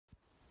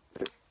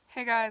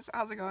Hey guys,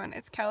 how's it going?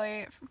 It's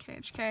Kelly from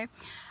KHK.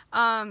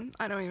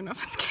 I don't even know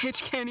if it's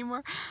KHK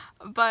anymore,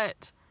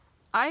 but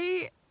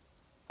I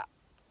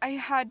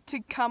had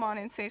to come on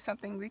and say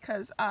something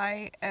because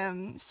I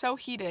am so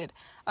heated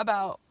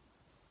about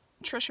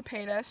Trisha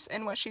Paytas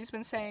and what she's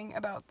been saying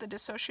about the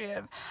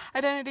dissociative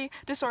identity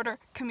disorder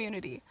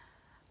community.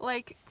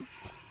 Like,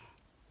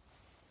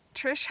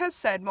 Trish has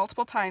said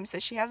multiple times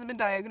that she hasn't been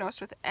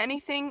diagnosed with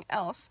anything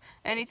else,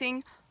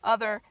 anything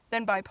other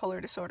than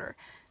bipolar disorder.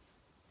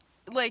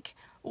 Like,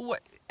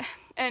 what,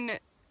 and,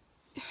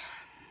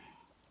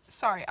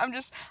 sorry, I'm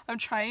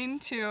trying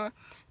to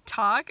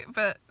talk,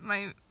 but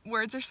my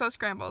words are so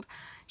scrambled.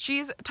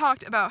 She's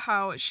talked about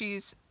how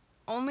she's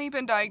only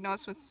been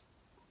diagnosed with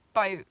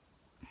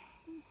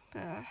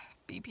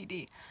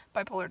BPD,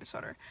 bipolar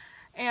disorder,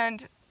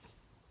 and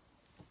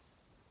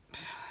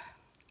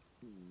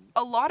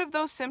a lot of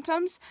those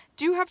symptoms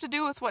do have to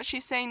do with what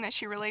she's saying that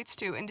she relates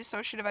to in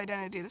dissociative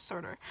identity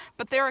disorder,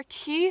 but there are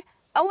key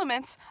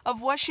elements of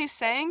what she's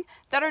saying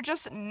that are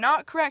just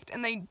not correct,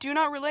 and they do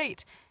not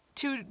relate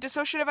to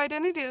dissociative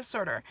identity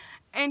disorder.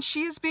 And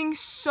she is being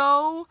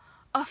so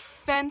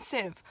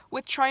offensive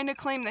with trying to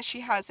claim that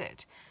she has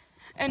it.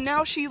 And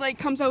now she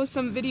comes out with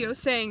some video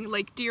saying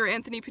dear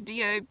Anthony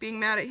Padilla, being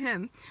mad at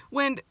him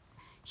when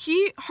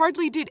he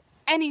hardly did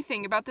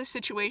anything about this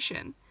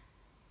situation.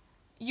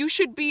 You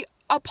should be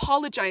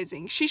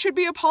apologizing. She should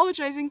be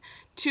apologizing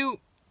to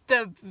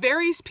the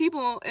various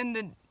people in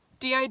the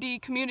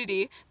DID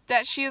community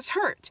that she has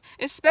hurt,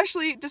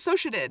 especially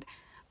Dissociative.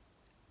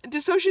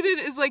 Dissociative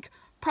is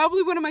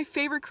probably one of my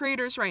favorite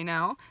creators right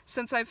now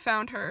since I've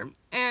found her,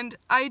 and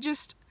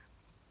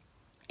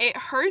it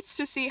hurts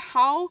to see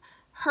how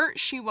hurt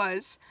she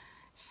was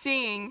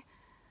seeing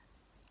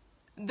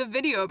the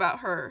video about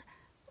her.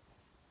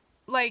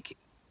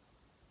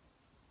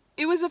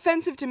 It was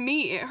offensive to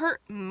me. It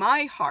hurt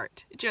my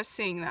heart just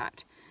seeing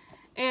that.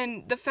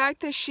 And the fact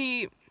that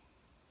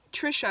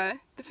Trisha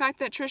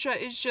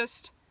is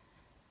just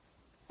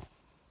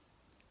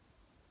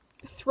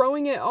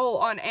throwing it all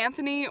on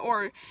Anthony,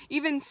 or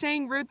even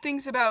saying rude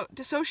things about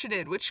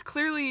Dissociative, which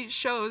clearly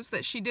shows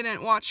that she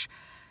didn't watch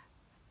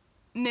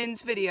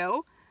Nin's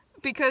video,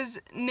 because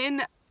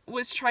Nin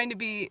was trying to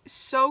be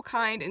so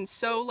kind and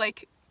so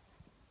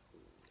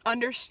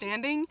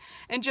understanding,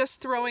 and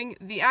just throwing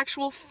the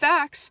actual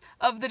facts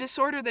of the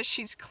disorder that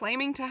she's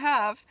claiming to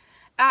have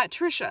at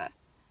Trisha.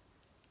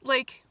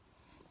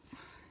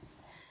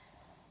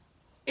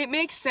 It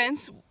makes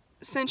sense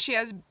since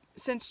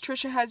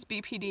Trisha has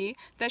BPD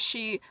that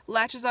she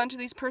latches onto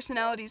these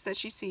personalities that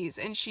she sees,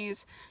 and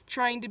she's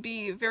trying to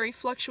be very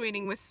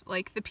fluctuating with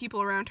the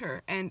people around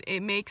her, and it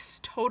makes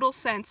total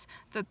sense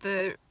that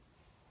the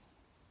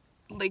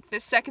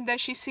second that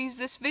she sees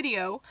this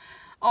video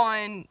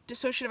on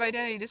dissociative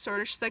identity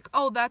disorder, she's like,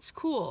 oh, that's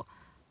cool,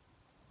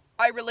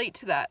 I relate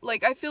to that.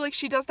 I feel like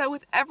she does that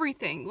with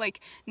everything.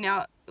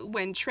 Now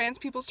when trans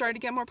people started to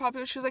get more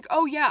popular, she was like,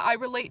 oh yeah, I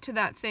relate to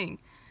that thing.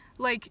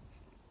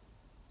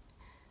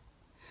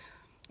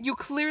 You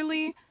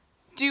clearly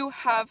do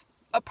have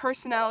a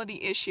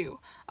personality issue.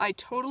 I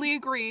totally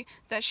agree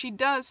that she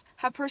does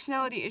have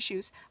personality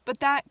issues, but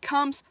that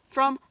comes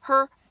from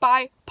her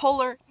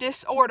bipolar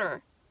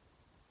disorder.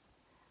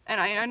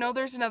 And I know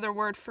there's another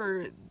word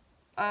for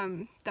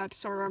that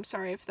disorder. I'm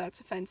sorry if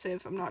that's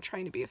offensive. I'm not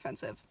trying to be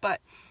offensive,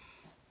 but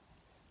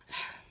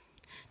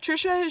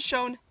Trisha has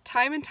shown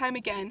time and time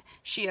again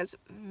she has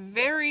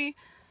very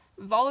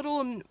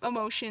volatile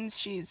emotions.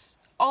 She's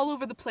all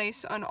over the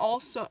place on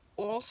all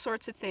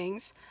sorts of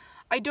things.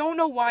 I don't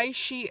know why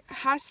she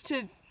has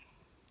to...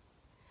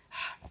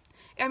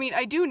 I mean,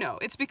 I do know.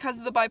 It's because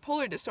of the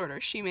bipolar disorder.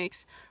 She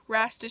makes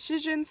rash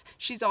decisions.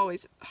 She's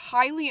always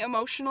highly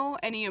emotional.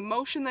 Any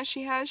emotion that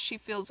she has, she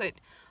feels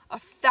it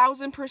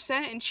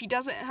 1,000%, and she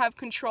doesn't have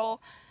control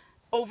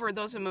over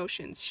those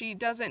emotions. She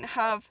doesn't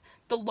have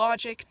the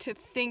logic to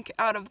think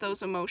out of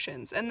those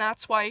emotions, and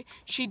that's why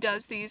she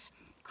does these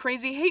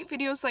crazy hate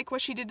videos like what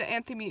she did to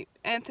Anthony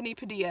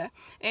Padilla,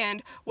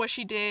 and what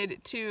she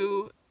did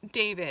to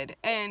David,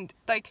 and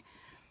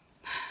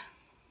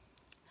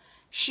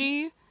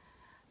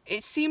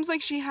it seems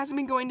like she hasn't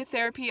been going to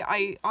therapy.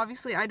 I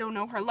don't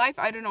know her life,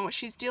 I don't know what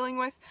she's dealing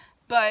with,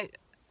 but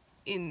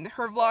in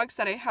her vlogs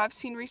that I have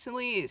seen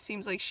recently, it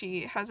seems like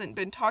she hasn't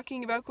been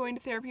talking about going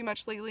to therapy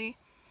much lately.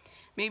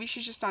 Maybe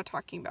she's just not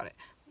talking about it.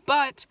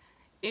 But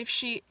if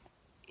she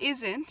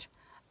isn't,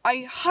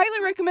 I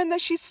highly recommend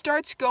that she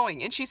starts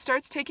going, and she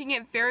starts taking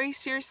it very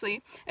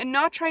seriously and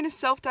not trying to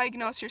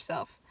self-diagnose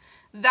yourself.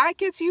 That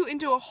gets you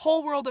into a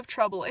whole world of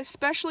trouble,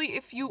 especially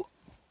if you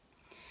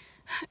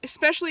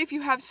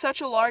have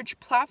such a large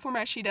platform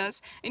as she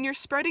does, and you're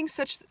spreading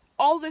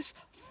all this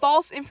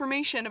false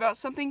information about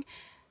something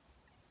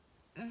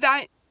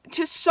that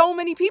to so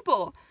many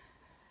people.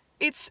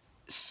 It's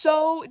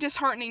so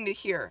disheartening to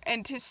hear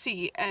and to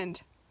see,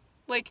 and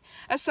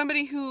as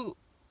somebody who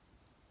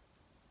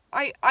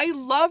I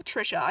love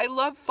Trisha. I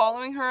love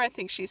following her. I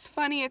think she's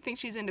funny. I think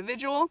she's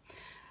individual.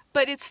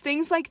 But it's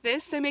things like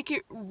this that make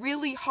it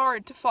really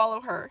hard to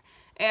follow her.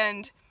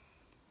 And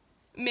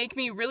make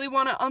me really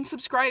want to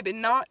unsubscribe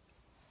and not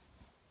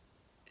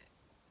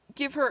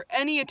give her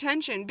any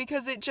attention,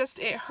 because it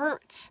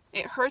hurts.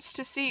 It hurts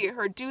to see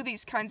her do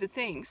these kinds of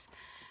things.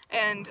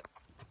 And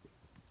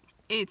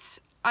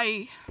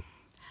I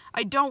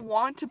don't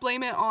want to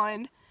blame it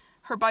on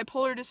her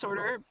bipolar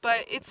disorder,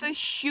 but it's a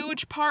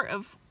huge part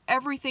of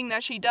everything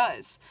that she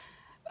does.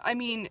 I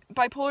mean,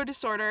 bipolar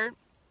disorder,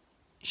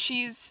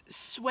 she's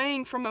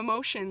swaying from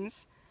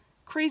emotions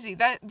crazy.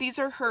 These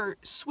are her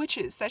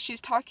switches that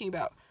she's talking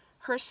about.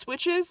 Her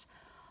switches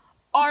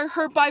are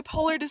her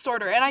bipolar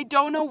disorder, and I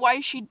don't know why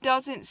she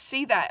doesn't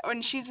see that,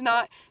 and she's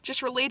not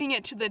just relating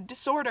it to the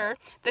disorder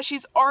that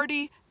she's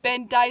already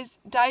been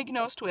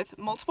diagnosed with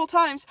multiple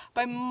times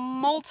by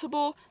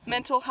multiple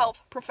mental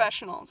health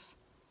professionals.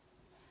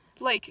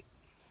 Like,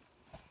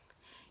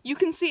 you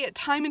can see it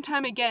time and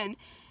time again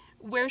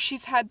where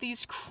she's had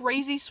these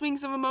crazy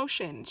swings of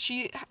emotion.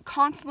 She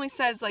constantly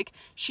says, like,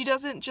 she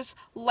doesn't just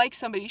like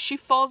somebody, she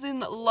falls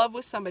in love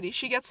with somebody,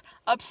 she gets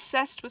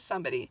obsessed with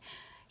somebody.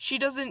 She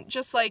doesn't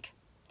just, like,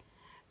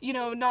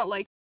 not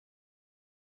like